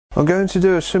I'm going to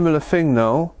do a similar thing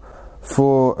now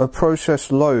for a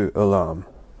process low alarm,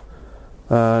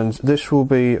 and this will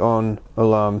be on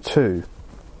alarm 2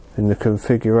 in the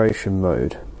configuration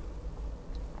mode.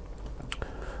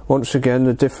 Once again,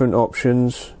 the different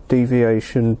options: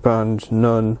 deviation, band,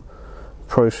 none,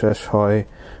 process high.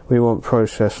 We want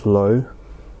process low,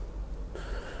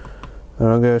 and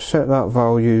I'm going to set that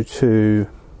value to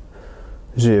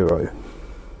 0.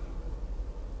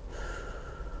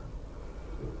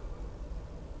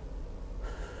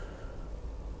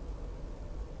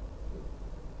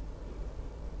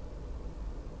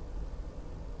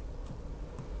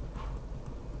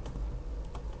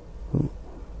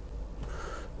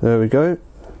 There we go,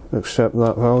 accept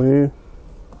that value.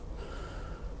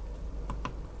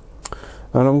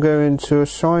 And I'm going to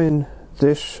assign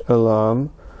this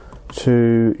alarm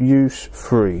to use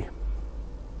 3.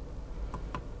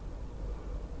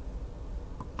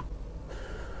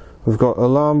 We've got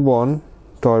alarm 1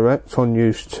 direct on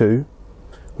use 2,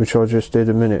 which I just did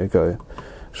a minute ago.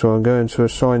 So I'm going to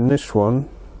assign this one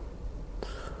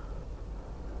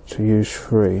to use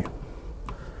 3.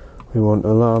 We want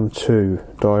alarm 2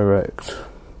 direct.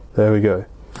 There we go.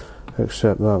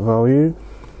 Accept that value.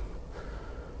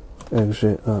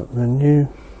 Exit that menu.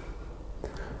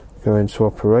 Go into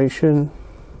operation.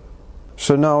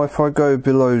 So now if I go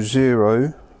below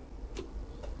 0,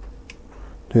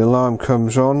 the alarm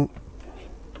comes on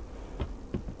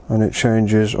and it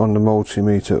changes on the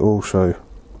multimeter also.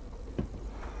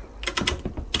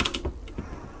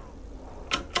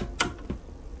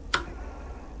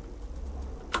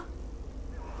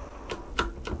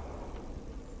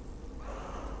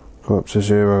 Go up to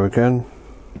 0 again.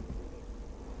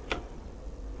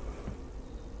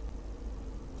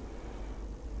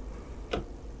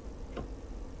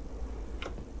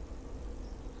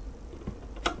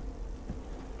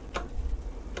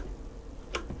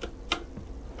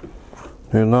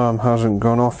 The alarm hasn't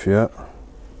gone off yet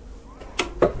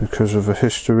because of a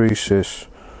hysteresis.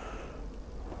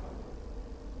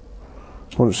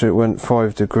 Once it went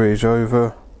 5 degrees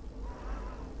over,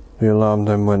 the alarm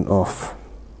then went off.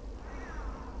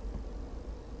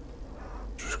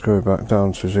 Just go back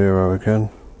down to 0 again.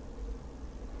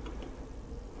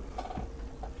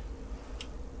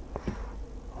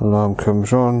 Alarm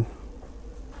comes on.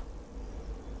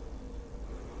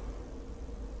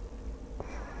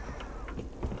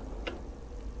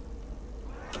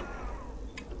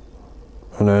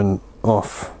 And then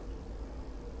off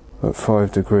at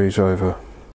 5 degrees over.